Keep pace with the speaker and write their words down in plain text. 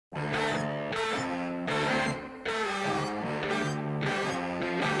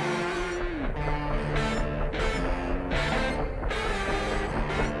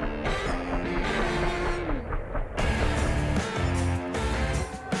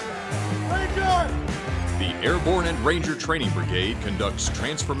The Airborne and Ranger Training Brigade conducts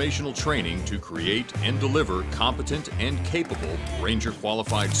transformational training to create and deliver competent and capable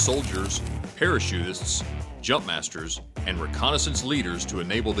Ranger-qualified soldiers, parachutists, jumpmasters, and reconnaissance leaders to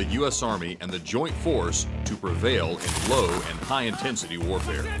enable the U.S. Army and the Joint Force to prevail in low and high-intensity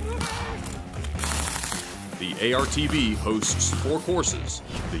warfare. The ARTB hosts 4 courses: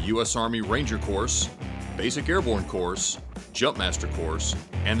 the U.S. Army Ranger Course, Basic Airborne Course, Jumpmaster Course,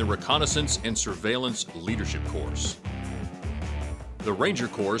 and the Reconnaissance and Surveillance Leadership Course. The Ranger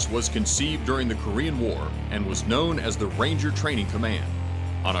Course was conceived during the Korean War and was known as the Ranger Training Command.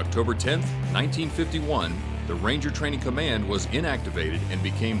 On October 10, 1951, the Ranger Training Command was inactivated and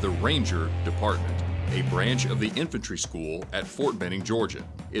became the Ranger Department, a branch of the infantry school at Fort Benning, Georgia.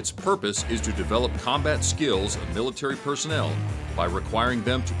 Its purpose is to develop combat skills of military personnel by requiring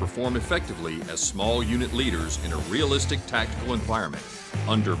them to perform effectively as small unit leaders in a realistic tactical environment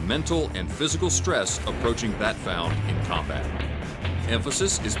under mental and physical stress approaching that found in combat.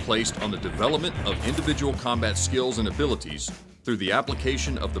 Emphasis is placed on the development of individual combat skills and abilities through the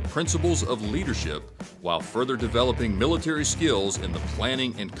application of the principles of leadership, while further developing military skills in the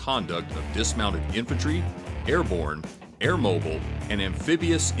planning and conduct of dismounted infantry, airborne, air mobile, and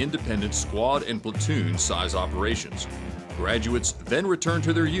amphibious independent squad and platoon size operations. Graduates then return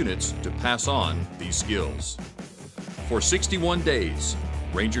to their units to pass on these skills. For 61 days,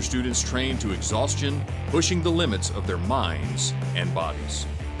 Ranger students train to exhaustion, pushing the limits of their minds and bodies.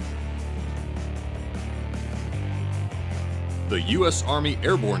 The U.S. Army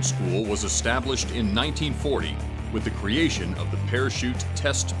Airborne School was established in 1940 with the creation of the Parachute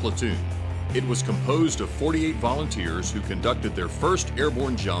Test Platoon. It was composed of 48 volunteers who conducted their first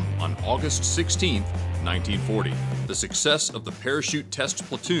airborne jump on August 16, 1940. The success of the Parachute Test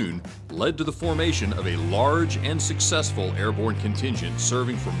Platoon led to the formation of a large and successful airborne contingent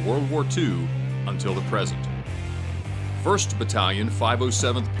serving from World War II until the present. 1st Battalion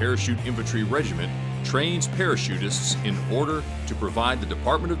 507th Parachute Infantry Regiment trains parachutists in order to provide the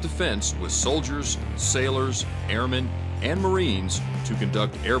Department of Defense with soldiers, sailors, airmen, and Marines to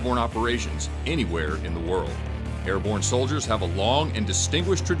conduct airborne operations anywhere in the world. Airborne soldiers have a long and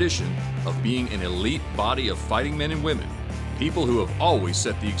distinguished tradition of being an elite body of fighting men and women, people who have always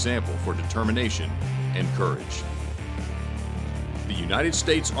set the example for determination and courage. The United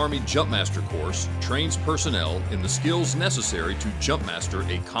States Army Jumpmaster Course trains personnel in the skills necessary to jumpmaster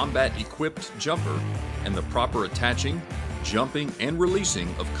a combat-equipped jumper and the proper attaching, jumping, and releasing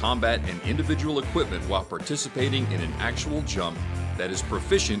of combat and individual equipment while participating in an actual jump that is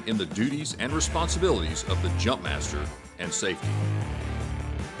proficient in the duties and responsibilities of the jumpmaster and safety.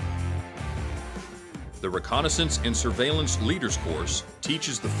 The Reconnaissance and Surveillance Leaders Course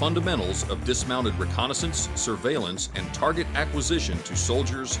teaches the fundamentals of dismounted reconnaissance, surveillance, and target acquisition to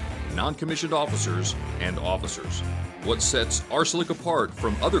soldiers, non-commissioned officers, and officers. What sets ARSLIC apart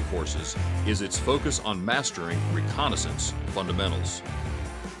from other courses is its focus on mastering reconnaissance fundamentals.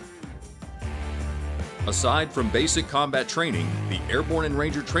 Aside from basic combat training, the Airborne and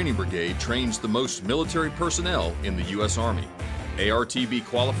Ranger Training Brigade trains the most military personnel in the U.S. Army. ARTB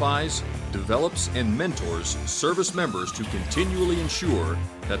qualifies, develops, and mentors service members to continually ensure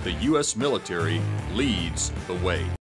that the U.S. military leads the way.